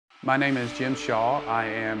My name is Jim Shaw. I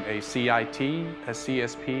am a CIT, a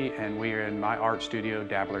CSP, and we are in my art studio,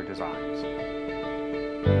 Dabbler Designs.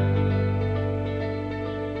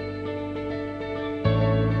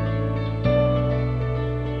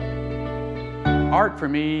 Art for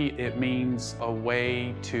me, it means a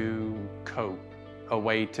way to cope, a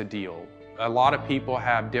way to deal. A lot of people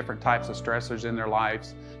have different types of stressors in their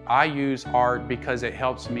lives. I use art because it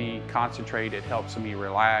helps me concentrate, it helps me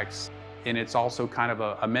relax, and it's also kind of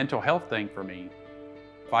a mental health thing for me.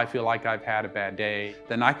 If I feel like I've had a bad day,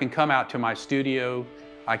 then I can come out to my studio,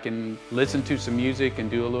 I can listen to some music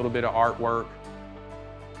and do a little bit of artwork.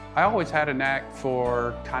 I always had a knack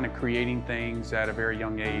for kind of creating things at a very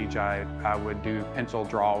young age. I would do pencil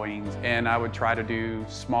drawings and I would try to do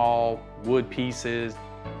small wood pieces.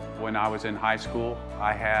 When I was in high school,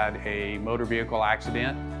 I had a motor vehicle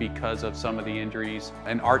accident because of some of the injuries.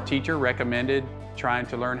 An art teacher recommended trying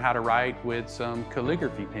to learn how to write with some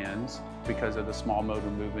calligraphy pens because of the small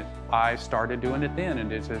motor movement. I started doing it then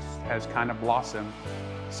and it just has kind of blossomed.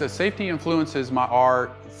 So safety influences my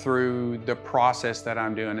art through the process that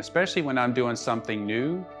I'm doing, especially when I'm doing something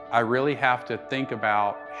new. I really have to think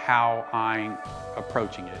about how I'm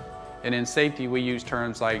approaching it. And in safety, we use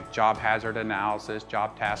terms like job hazard analysis,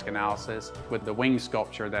 job task analysis. With the wing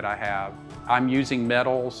sculpture that I have, I'm using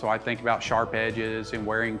metal, so I think about sharp edges and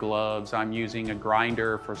wearing gloves. I'm using a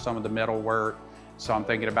grinder for some of the metal work, so I'm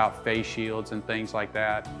thinking about face shields and things like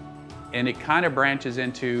that. And it kind of branches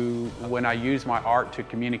into when I use my art to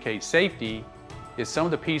communicate safety, is some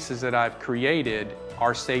of the pieces that I've created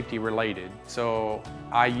are safety related. So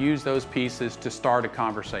I use those pieces to start a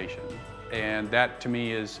conversation. And that to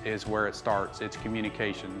me is where it starts, it's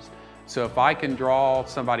communications. So if I can draw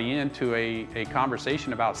somebody into a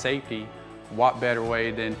conversation about safety, what better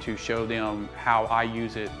way than to show them how I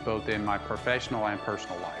use it both in my professional and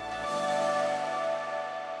personal life.